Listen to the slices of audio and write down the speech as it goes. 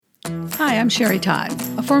Hi, I'm Sherry Todd,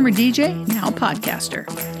 a former DJ, now podcaster.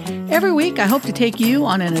 Every week, I hope to take you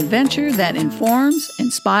on an adventure that informs,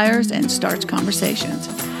 inspires, and starts conversations.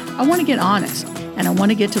 I want to get honest, and I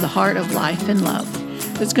want to get to the heart of life and love.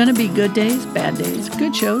 There's going to be good days,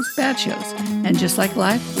 good shows, bad shows. And just like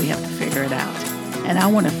life, we have to figure it out. And I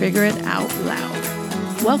want to figure it out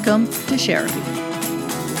loud. Welcome to Sherry.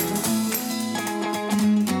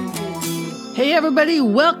 Hey everybody,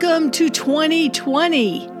 welcome to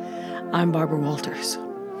 2020. I'm Barbara Walters.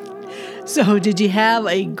 So did you have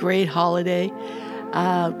a great holiday?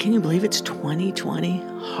 Can you believe it's 2020?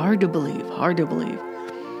 Hard to believe.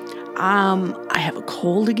 I have a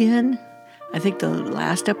cold again. I think the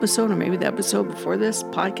last episode, or maybe the episode before this,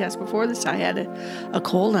 podcast before this, I had a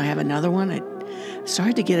cold. I have another one. I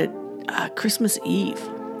started to get it Christmas Eve.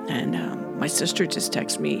 And my sister just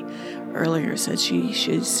texted me earlier, said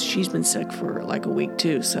she's been sick for like a week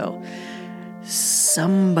too. So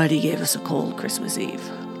somebody gave us a cold Christmas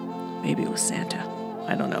Eve. Maybe it was Santa.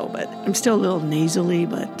 I don't know, but I'm still a little nasally,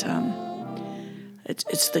 but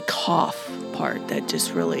it's the cough part that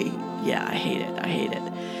just really, I hate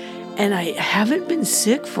it. And I haven't been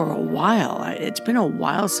sick for a while. It's been a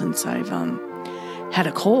while since I've had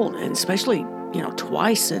a cold, and especially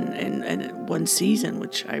twice in one season,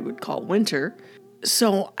 which I would call winter.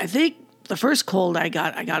 So I think the first cold I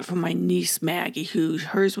got from my niece Maggie,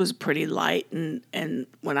 hers was pretty light, and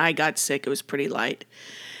when I got sick, it was pretty light.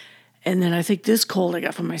 And then I think this cold I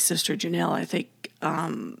got from my sister Janelle. I think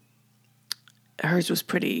hers was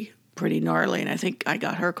pretty gnarly, and I think I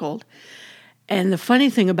got her cold. And the funny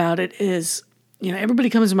thing about it is, everybody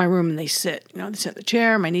comes to my room and they sit. They sit in the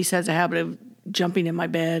chair. My niece has a habit of jumping in my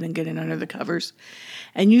bed and getting under the covers.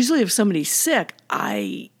 And usually if somebody's sick,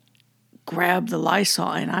 I grab the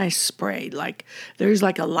Lysol and I spray. Like there's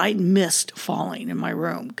like a light mist falling in my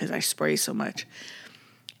room because I spray so much.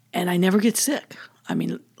 And I never get sick. I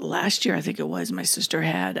mean, last year I think it was, my sister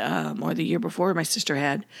had, or the year before, my sister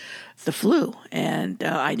had the flu. And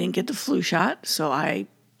I didn't get the flu shot, so I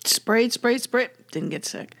sprayed, didn't get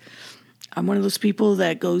sick. I'm one of those people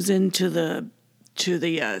that goes into the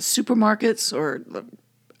supermarkets or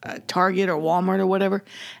Target or Walmart or whatever,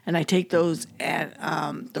 and I take those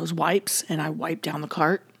wipes and I wipe down the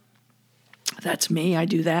cart. That's me. I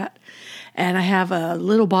do that. And I have a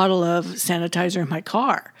little bottle of sanitizer in my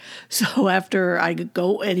car. So after I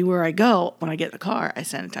go anywhere I go, when I get in the car, I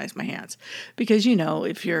sanitize my hands. Because,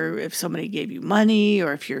 if somebody gave you money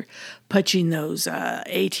or if you're punching those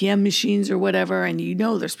ATM machines or whatever, and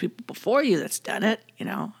there's people before you that's done it,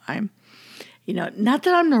 I'm, not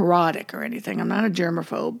that I'm neurotic or anything. I'm not a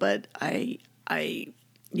germaphobe, but I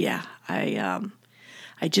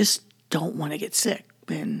just don't want to get sick.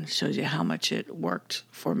 And shows you how much it worked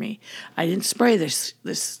for me. I didn't spray this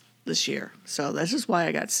year, so this is why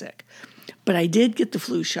I got sick. But I did get the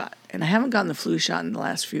flu shot, and I haven't gotten the flu shot in the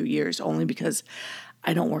last few years, only because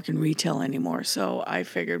I don't work in retail anymore. So I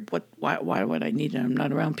figured, why would I need it? I'm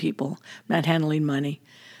not around people. I'm not handling money.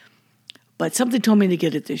 But something told me to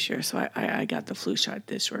get it this year, so I got the flu shot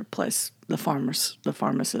this year. Plus, the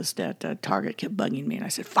pharmacist at Target kept bugging me, and I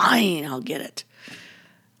said, fine, I'll get it.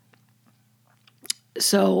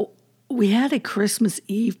 So we had a Christmas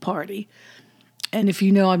Eve party. And if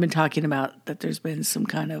I've been talking about that there's been some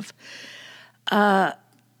kind of,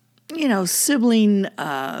 sibling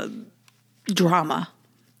drama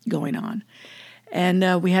going on.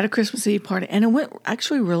 And we had a Christmas Eve party, and it went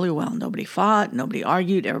actually really well. Nobody fought, nobody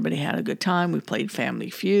argued, everybody had a good time. We played Family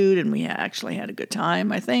Feud, and we actually had a good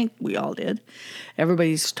time. I think we all did.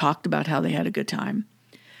 Everybody's talked about how they had a good time.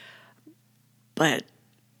 But,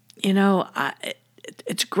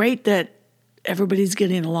 it's great that everybody's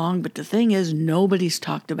getting along, but the thing is, nobody's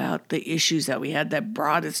talked about the issues that we had that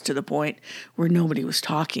brought us to the point where nobody was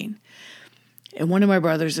talking. And one of my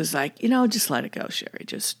brothers is like, just let it go, Sherry.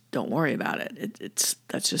 Just don't worry about it.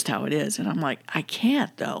 That's just how it is. And I'm like, I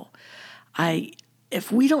can't though.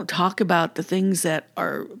 If we don't talk about the things that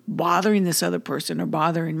are bothering this other person or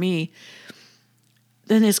bothering me,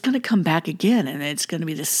 then it's going to come back again, and it's going to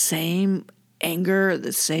be the same anger,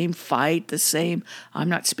 the same fight, the same, I'm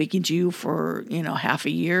not speaking to you for, half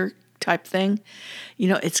a year type thing.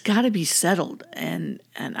 It's got to be settled. And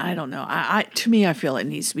I don't know. To me, I feel it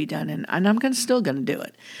needs to be done. And I'm still going to do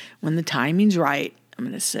it. When the timing's right, I'm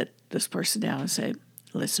going to sit this person down and say,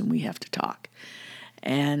 listen, we have to talk.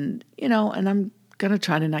 And, and I'm going to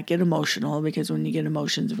try to not get emotional, because when you get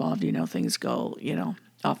emotions involved, things go,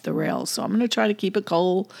 off the rails. So I'm going to try to keep it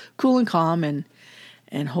cool and calm,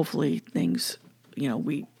 and hopefully things,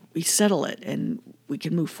 we settle it and we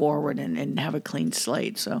can move forward and have a clean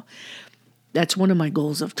slate. So that's one of my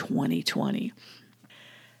goals of 2020.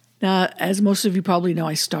 Now, as most of you probably know,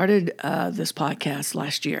 I started this podcast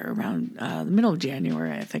last year around the middle of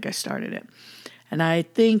January. I think I started it. And I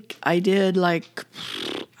think I did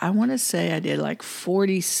I want to say I did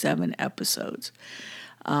 47 episodes.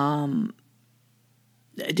 I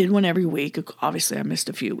did one every week. Obviously, I missed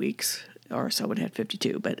a few weeks, or so it had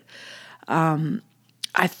 52. But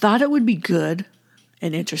I thought it would be good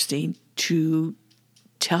and interesting to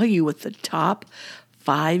tell you what the top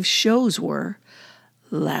 5 shows were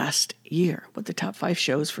last year, what the top 5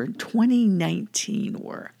 shows for 2019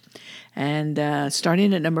 were. And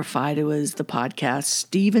starting at number 5, it was the podcast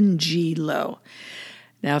Stephen G. Lowe.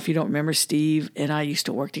 Now, if you don't remember, Steve and I used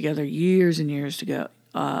to work together years and years ago,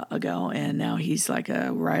 and now he's like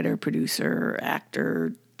a writer, producer,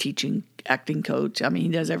 actor, acting coach. I mean, he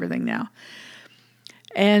does everything now.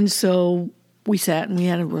 And so we sat and we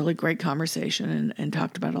had a really great conversation and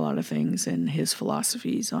talked about a lot of things and his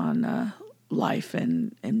philosophies on life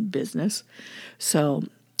and business. So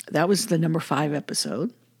that was the number 5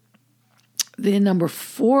 episode. The number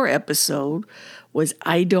 4 episode was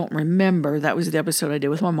I Don't Remember. That was the episode I did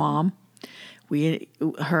with my mom.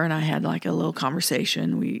 Her and I had like a little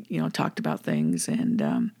conversation. We, talked about things.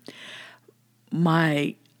 And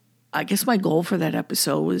I guess my goal for that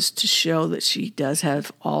episode was to show that she does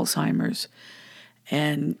have Alzheimer's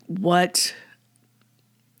and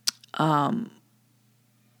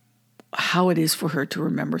how it is for her to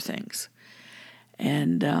remember things.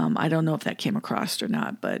 And I don't know if that came across or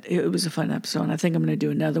not, but it was a fun episode. And I think I'm going to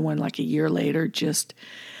do another one like a year later, just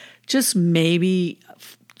maybe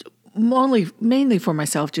mainly for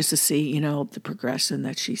myself, just to see, the progression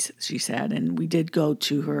that she's had. And we did go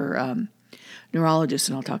to her neurologist,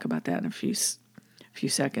 and I'll talk about that in a few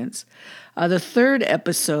seconds. The 3rd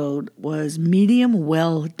episode was Medium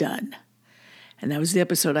Well Done. And that was the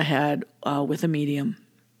episode I had with a medium.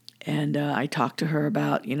 And I talked to her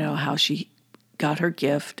about, how she got her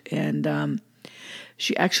gift. And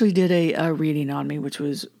she actually did a reading on me, which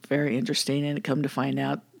was very interesting. And come to find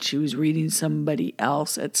out, she was reading somebody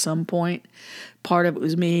else at some point. Part of it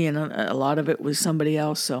was me, and a lot of it was somebody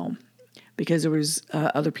else. So, because there was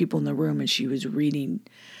other people in the room, and she was reading,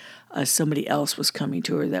 somebody else was coming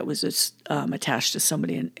to her that was attached to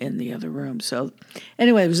somebody in the other room. So,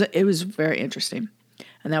 anyway, it was very interesting.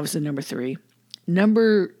 And that was the number 3.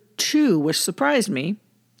 Number 2, which surprised me,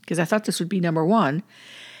 because I thought this would be number 1,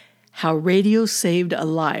 How Radio Saved a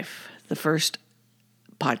Life, the first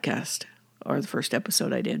podcast, or the first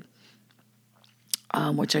episode I did,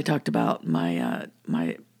 which I talked about my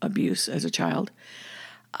abuse as a child.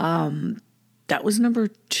 That was number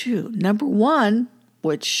 2. Number 1,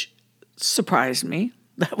 which surprised me,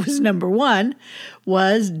 that was number 1,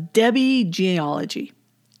 was Debbie Genealogy.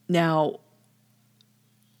 Now,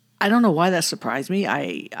 I don't know why that surprised me.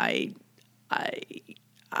 I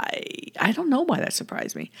don't know why that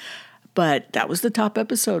surprised me, but that was the top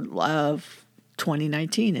episode of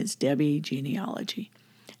 2019. It's Debbie Genealogy,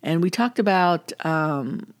 and we talked about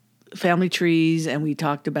family trees, and we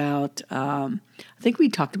talked about I think we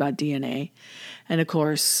talked about DNA, and of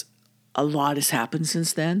course, a lot has happened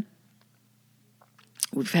since then.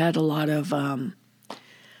 We've had a lot of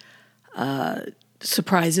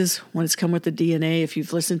surprises when it's come with the DNA. If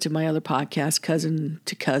you've listened to my other podcast, Cousin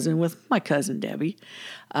to Cousin, with my cousin Debbie,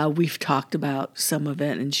 we've talked about some of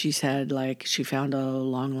it, and she found a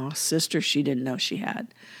long lost sister she didn't know she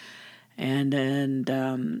had. And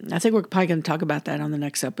I think we're probably going to talk about that on the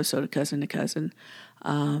next episode of Cousin to Cousin.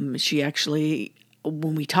 She actually,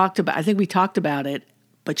 when we talked about, I think we talked about it,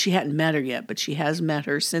 but she hadn't met her yet, but she has met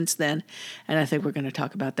her since then. And I think we're going to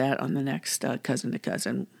talk about that on the next Cousin to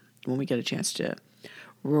Cousin when we get a chance to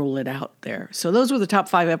roll it out there. So those were the top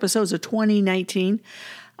 5 episodes of 2019.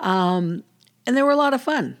 And they were a lot of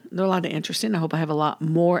fun. They're a lot of interesting. I hope I have a lot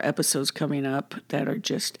more episodes coming up that are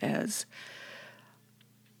just as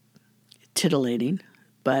titillating.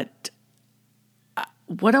 But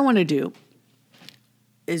what I want to do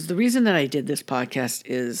is, the reason that I did this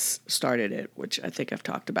podcast started it, which I think I've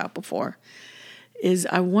talked about before, is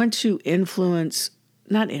I want to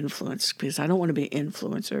not influence, because I don't want to be an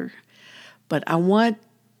influencer, but I want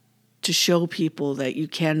to show people that you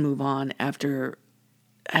can move on after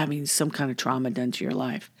having some kind of trauma done to your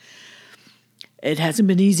life. It hasn't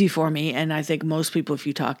been easy for me, and I think most people, if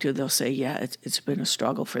you talk to, they'll say, yeah, it's been a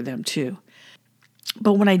struggle for them too.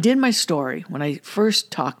 But when I did my story, when I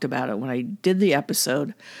first talked about it, when I did the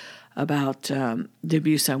episode about the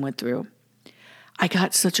abuse I went through, I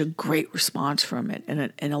got such a great response from it.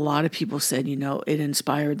 And a lot of people said, it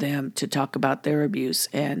inspired them to talk about their abuse.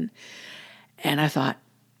 And I thought,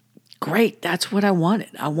 great, that's what I wanted.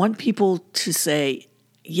 I want people to say,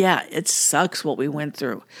 yeah, it sucks what we went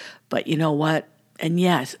through. But you know what? And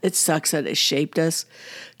yes, it sucks that it shaped us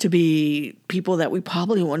to be people that we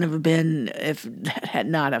probably wouldn't have been if that had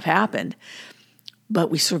not have happened.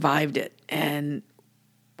 But we survived it. And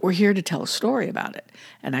we're here to tell a story about it.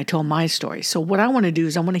 And I told my story. So what I want to do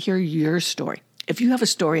is I want to hear your story. If you have a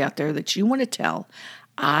story out there that you want to tell,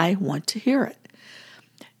 I want to hear it.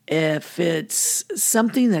 If it's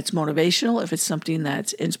something that's motivational, if it's something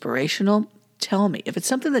that's inspirational, tell me. If it's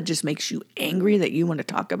something that just makes you angry that you want to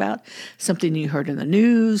talk about, something you heard in the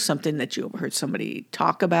news, something that you overheard somebody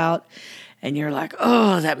talk about, and you're like,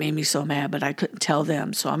 oh, that made me so mad, but I couldn't tell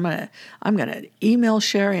them. So I'm gonna email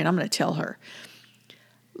Sherry and I'm gonna tell her.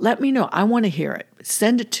 Let me know. I want to hear it.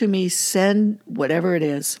 Send it to me. Send whatever it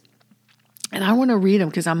is. And I want to read them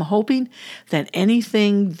because I'm hoping that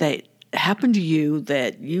anything that happened to you,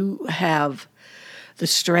 that you have the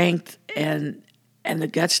strength and the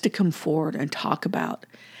guts to come forward and talk about,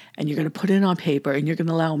 and you're going to put it on paper and you're going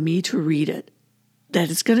to allow me to read it, that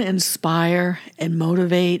it's going to inspire and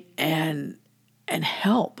motivate and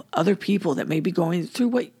help other people that may be going through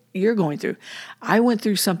what you're going through. I went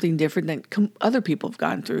through something different than other people have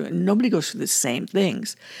gone through, and nobody goes through the same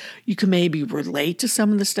things. You can maybe relate to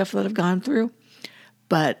some of the stuff that I've gone through,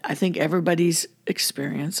 but I think everybody's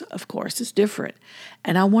experience, of course, is different.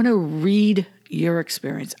 And I want to read your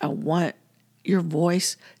experience. I want your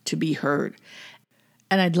voice to be heard.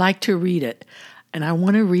 And I'd like to read it. And I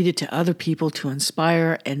want to read it to other people to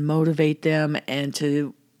inspire and motivate them and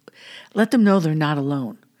to let them know they're not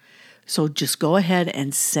alone. So just go ahead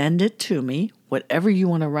and send it to me, whatever you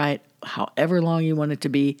want to write, however long you want it to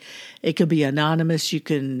be. It could be anonymous. You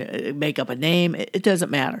can make up a name. It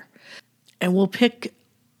doesn't matter. And we'll pick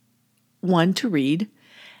one to read.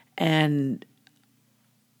 And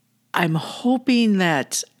I'm hoping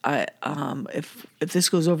that if this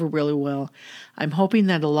goes over really well, I'm hoping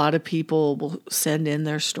that a lot of people will send in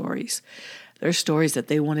their stories that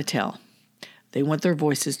they want to tell. They want their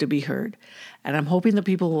voices to be heard. And I'm hoping that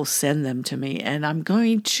people will send them to me. And I'm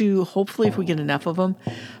going to, hopefully, if we get enough of them,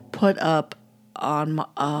 put up on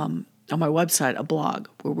my website a blog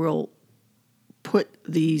where we'll put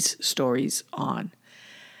these stories on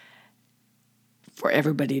for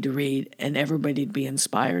everybody to read and everybody to be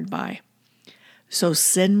inspired by. So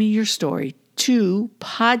send me your story to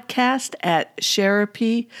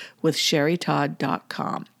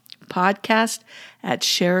podcast@sherapywithsherrytodd.com.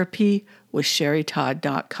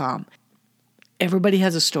 podcast@sherapywithsherrytodd.com. Everybody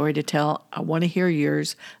has a story to tell. I want to hear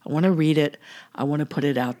yours. I want to read it. I want to put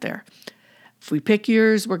it out there. If we pick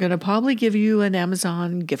yours, we're going to probably give you an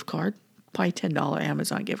Amazon gift card, probably $10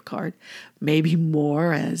 Amazon gift card, maybe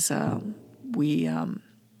more as we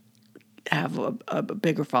have a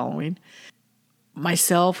bigger following.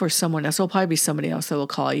 Myself or someone else, will probably be somebody else that will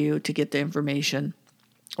call you to get the information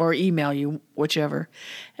or email you, whichever,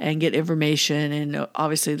 and get information. And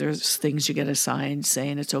obviously there's things you get assigned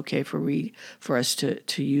saying it's okay for us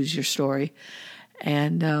to use your story.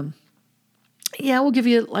 And we'll give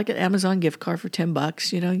you like an Amazon gift card for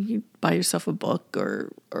 $10. You buy yourself a book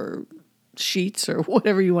or sheets or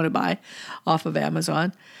whatever you want to buy off of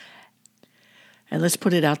Amazon. And let's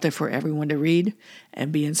put it out there for everyone to read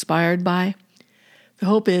and be inspired by. The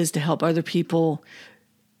hope is to help other people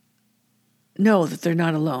know that they're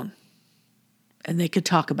not alone. And they could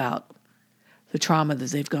talk about the trauma that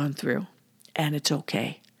they've gone through. And it's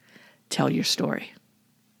okay. Tell your story.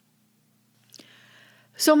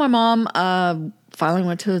 So my mom finally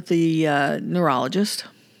went to the neurologist.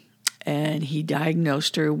 And he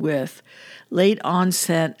diagnosed her with late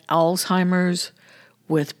onset Alzheimer's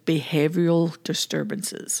with behavioral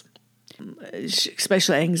disturbances,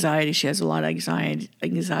 especially anxiety. She has a lot of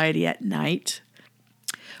anxiety at night.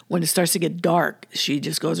 When it starts to get dark, she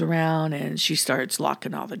just goes around and she starts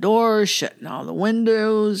locking all the doors, shutting all the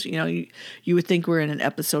windows. You would think we're in an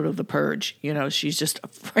episode of The Purge. She's just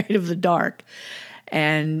afraid of the dark.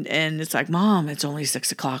 And it's like, Mom, it's only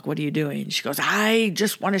 6 o'clock. What are you doing? She goes, I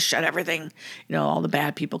just want to shut everything. All the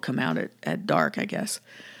bad people come out at dark, I guess.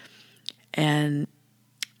 And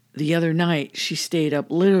the other night, she stayed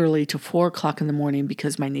up literally till 4 o'clock in the morning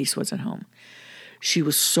because my niece wasn't home. She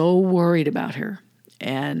was so worried about her,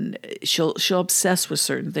 and she'll obsess with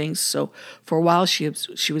certain things. So for a while, she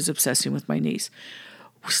was obsessing with my niece,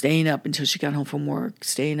 staying up until she got home from work,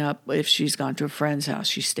 staying up if she's gone to a friend's house.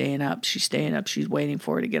 She's staying up. She's waiting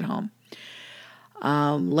for her to get home.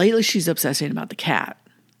 Lately, she's obsessing about the cat.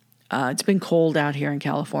 It's been cold out here in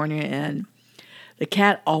California, and the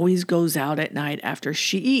cat always goes out at night after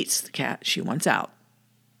she eats. The cat, she wants out.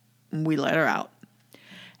 We let her out.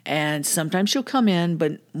 And sometimes she'll come in,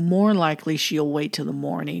 but more likely she'll wait till the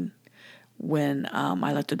morning when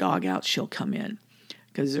I let the dog out, she'll come in.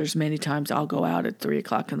 Because there's many times I'll go out at 3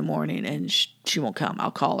 o'clock in the morning and she won't come.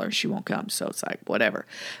 I'll call her. She won't come. So it's like, whatever.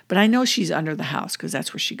 But I know she's under the house because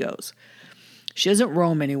that's where she goes. She doesn't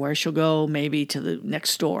roam anywhere. She'll go maybe to the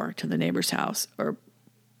next door, to the neighbor's house,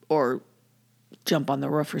 or jump on the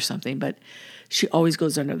roof or something. But she always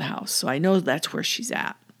goes under the house. So I know that's where she's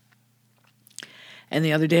at. And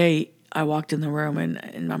the other day, I walked in the room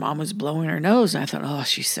and my mom was blowing her nose. And I thought, oh,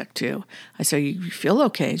 she's sick too. I said, you feel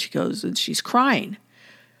okay? And she goes, and she's crying.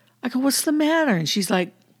 I go, what's the matter? And she's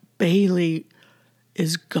like, Bailey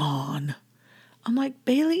is gone. I'm like,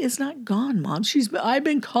 Bailey is not gone, Mom. I've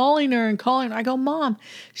been calling her and calling her. I go, Mom,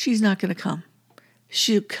 she's not going to come.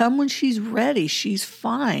 She'll come when she's ready. She's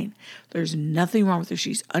fine. There's nothing wrong with her.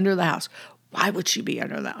 She's under the house. Why would she be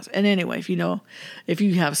under the house? And anyway, if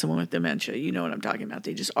you have someone with dementia, you know what I'm talking about.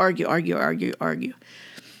 They just argue.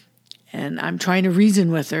 And I'm trying to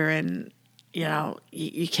reason with her, and,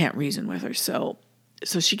 you can't reason with her. So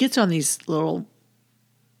she gets on these little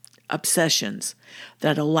obsessions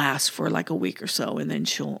that'll last for like a week or so, and then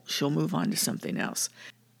she'll move on to something else.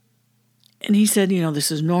 And he said, this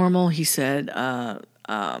is normal. He said,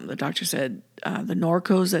 the doctor said the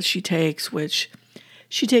Norcos that she takes, which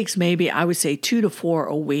she takes maybe, I would say 2 to 4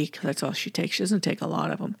 a week. That's all she takes. She doesn't take a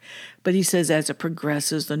lot of them. But he says as it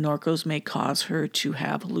progresses, the Norcos may cause her to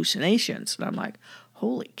have hallucinations. And I'm like,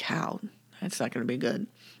 holy cow, that's not going to be good.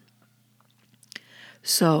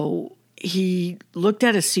 So he looked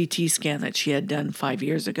at a CT scan that she had done 5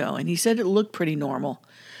 years ago, and he said it looked pretty normal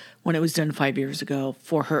when it was done 5 years ago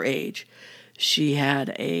for her age. She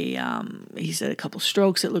had he said a couple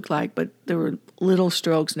strokes it looked like, but there were little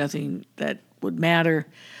strokes, nothing that would matter.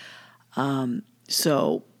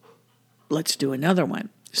 So let's do another one.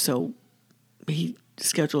 So he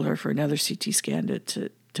scheduled her for another CT scan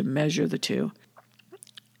to measure the two.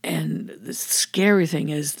 And the scary thing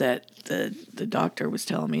is that the doctor was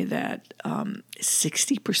telling me that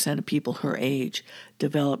 60% of people her age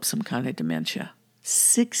develop some kind of dementia.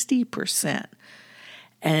 60%.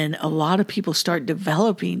 And a lot of people start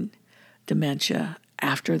developing dementia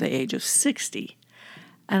after the age of 60.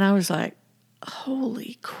 And I was like,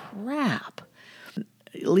 holy crap.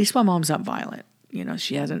 At least my mom's not violent.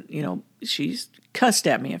 She hasn't, she's cussed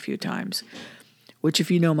at me a few times. Which,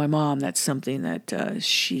 if you know my mom, that's something that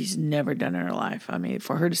she's never done in her life. I mean,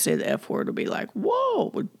 for her to say the F word would be like,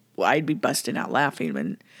 whoa, I'd be busting out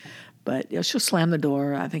laughing. But she'll slam the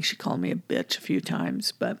door. I think she called me a bitch a few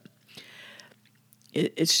times. But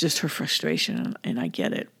it's just her frustration, and I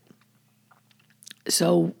get it.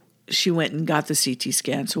 So she went and got the CT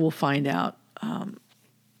scan. So we'll find out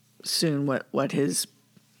soon what his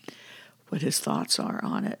thoughts are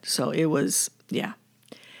on it. So it was, yeah.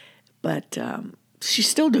 But she's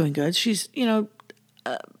still doing good. She's, I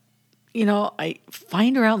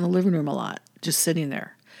find her out in the living room a lot, just sitting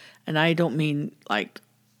there. And I don't mean like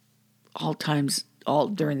all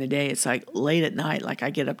during the day. It's like late at night, like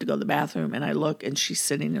I get up to go to the bathroom and I look and she's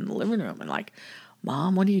sitting in the living room and like,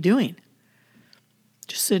 Mom, what are you doing?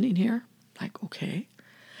 Just sitting here. Like, okay.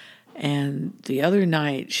 And the other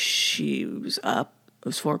night she was up. It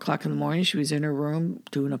was 4 o'clock in the morning. She was in her room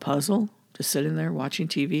doing a puzzle, just sitting there watching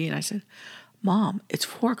TV. And I said, Mom, it's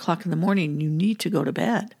 4 o'clock in the morning. You need to go to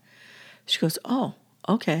bed. She goes, oh,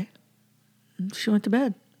 okay. And she went to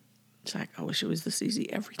bed. It's like, I wish it was this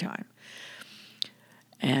easy every time.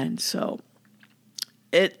 And so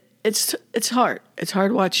it's hard. It's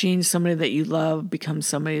hard watching somebody that you love become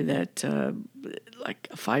somebody that, like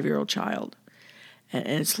a 5-year-old child. And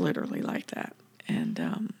it's literally like that.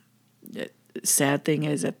 And the sad thing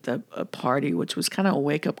is at a party, which was kind of a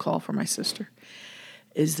wake-up call for my sister,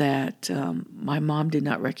 is that my mom did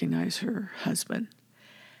not recognize her husband.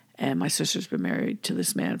 And my sister's been married to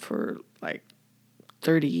this man for like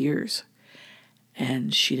 30 years.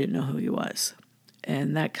 And she didn't know who he was.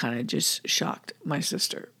 And that kind of just shocked my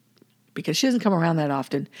sister. Because she doesn't come around that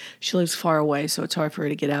often. She lives far away, so it's hard for her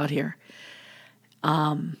to get out here.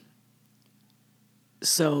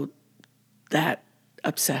 So that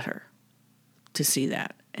upset her to see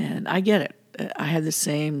that. And I get it. I had the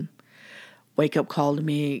same wake-up call to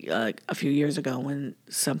me a few years ago when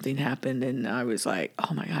something happened, and I was like,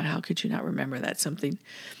 oh my God, how could you not remember that?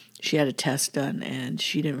 She had a test done, and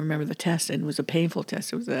she didn't remember the test, and it was a painful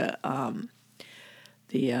test. It was the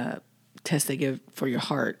test they give for your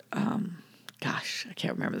heart. Gosh, I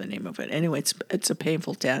can't remember the name of it. Anyway, it's a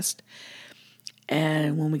painful test.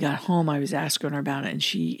 And when we got home, I was asking her about it, and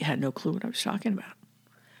she had no clue what I was talking about.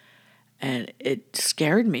 And it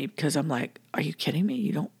scared me because I'm like, are you kidding me?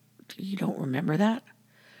 You don't remember that?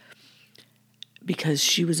 Because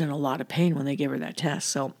she was in a lot of pain when they gave her that test.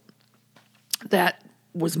 So That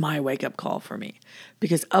was my wake-up call for me.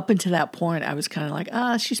 Because up until that point, I was kind of like,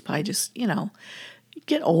 she's probably just, you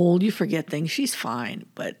get old, you forget things. She's fine.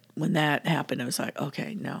 But when that happened, I was like,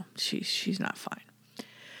 okay, no, she's not fine.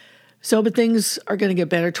 So, but things are going to get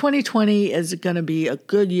better. 2020 is going to be a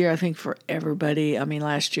good year, I think, for everybody. I mean,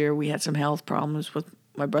 last year we had some health problems with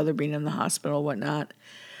my brother being in the hospital and whatnot.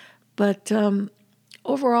 But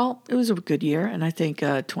overall, it was a good year. And I think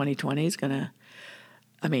 2020 is going to,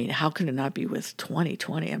 how can it not be with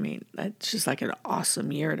 2020? I mean, it's just like an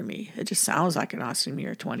awesome year to me. It just sounds like an awesome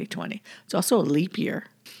year, 2020. It's also a leap year.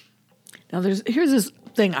 Now, here's this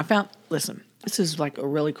thing I found. Listen, this is like a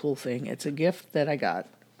really cool thing. It's a gift that I got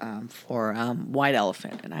for White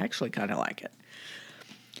Elephant, and I actually kind of like it.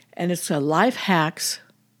 And it's a Life Hacks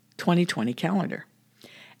 2020 calendar.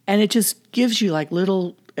 And it just gives you like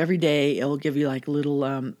little, every day it'll give you like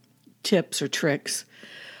little tips or tricks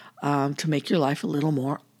to make your life a little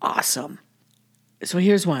more awesome. So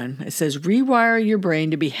here's one. It says, rewire your brain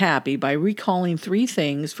to be happy by recalling 3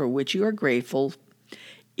 things for which you are grateful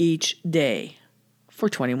each day for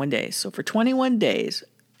 21 days. So for 21 days,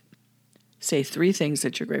 say 3 things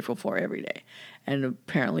that you're grateful for every day. And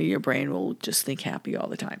apparently your brain will just think happy all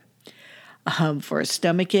the time. For a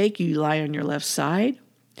stomach ache, you lie on your left side,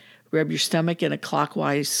 rub your stomach in a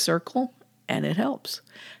clockwise circle, and it helps.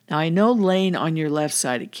 Now, I know laying on your left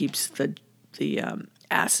side, it keeps the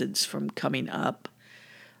acids from coming up.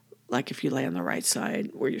 Like if you lay on the right side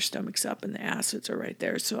where your stomach's up and the acids are right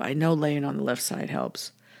there. So I know laying on the left side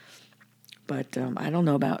helps. But I don't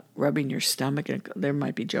know about rubbing your stomach. There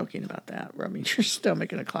might be joking about that, rubbing your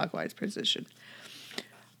stomach in a clockwise position.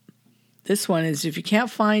 This one is, if you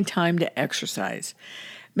can't find time to exercise,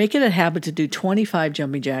 make it a habit to do 25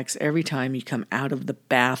 jumping jacks every time you come out of the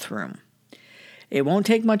bathroom. It won't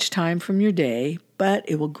take much time from your day, but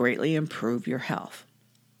it will greatly improve your health.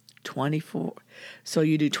 24. So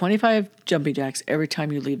you do 25 jumping jacks every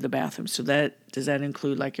time you leave the bathroom. So does that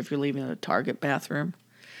include like if you're leaving a Target bathroom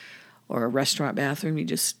or a restaurant bathroom, you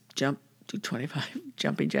just do 25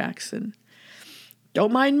 jumping jacks, and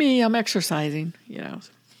don't mind me, I'm exercising,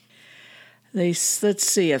 Let's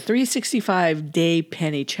see, a 365-day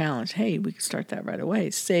penny challenge. Hey, we can start that right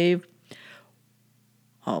away.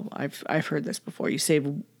 I've heard this before. You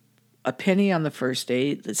save a penny on the first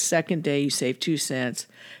day. The second day, you save 2 cents.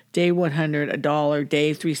 Day 100, $1.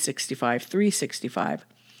 Day 365, $3.65.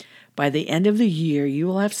 By the end of the year, you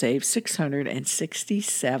will have saved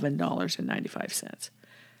 $667.95.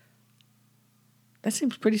 That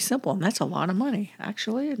seems pretty simple, and that's a lot of money,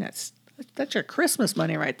 actually. And that's your Christmas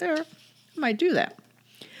money right there. I might do that.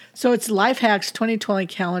 So it's Life Hacks 2020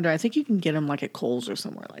 calendar. I think you can get them like at Kohl's or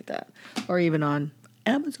somewhere like that, or even on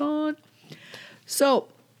Amazon. So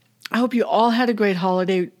I hope you all had a great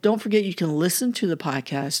holiday. Don't forget you can listen to the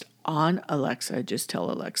podcast on Alexa. Just tell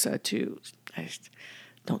Alexa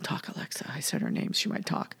don't talk Alexa. I said her name. She might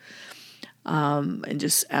talk. And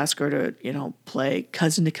just ask her to, play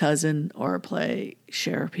Cousin to Cousin or play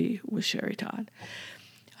Therapy with Sherry Todd.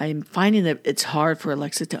 I'm finding that it's hard for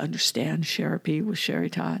Alexa to understand Therapy with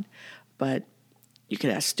Sherry Todd, but you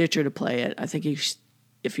can ask Stitcher to play it. I think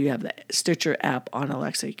if you have the Stitcher app on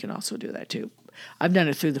Alexa, you can also do that too. I've done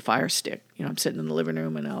it through the Fire Stick. I'm sitting in the living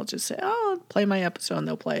room and I'll just say, play my episode, and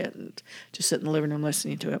they'll play it, and just sit in the living room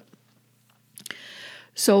listening to it.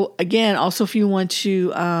 So again, also if you want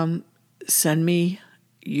to send me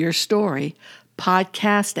your story,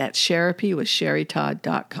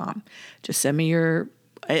 podcast@therapywithsherrytodd.com. Just send me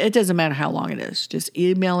it doesn't matter how long it is. Just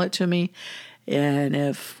email it to me. And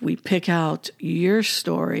if we pick out your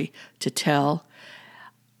story to tell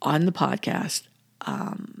on the podcast,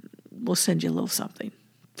 we'll send you a little something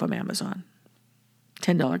from Amazon.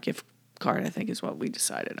 $10 gift card, I think, is what we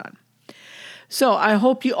decided on. So I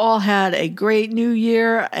hope you all had a great new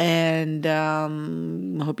year, and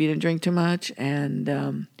I hope you didn't drink too much.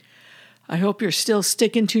 And I hope you're still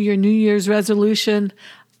sticking to your New Year's resolution.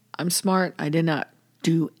 I'm smart. I did not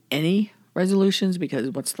do any resolutions because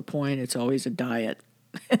what's the point? It's always a diet.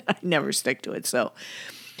 I never stick to it.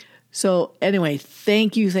 So anyway,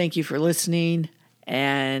 thank you for listening.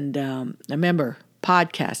 And remember,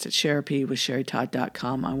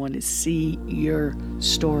 podcast@therapywithsherrytodd.com. I want to see your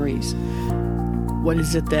stories. What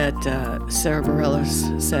is it that Sarah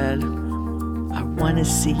Bareilles said? I want to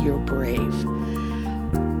see you're brave.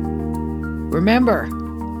 Remember,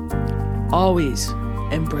 always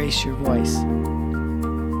embrace your voice.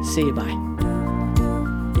 See you, bye.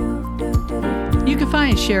 You can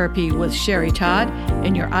find Therapy with Sherry Todd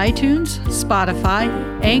in your iTunes, Spotify,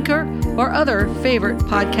 Anchor, or other favorite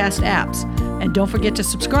podcast apps. And don't forget to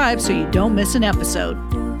subscribe so you don't miss an episode.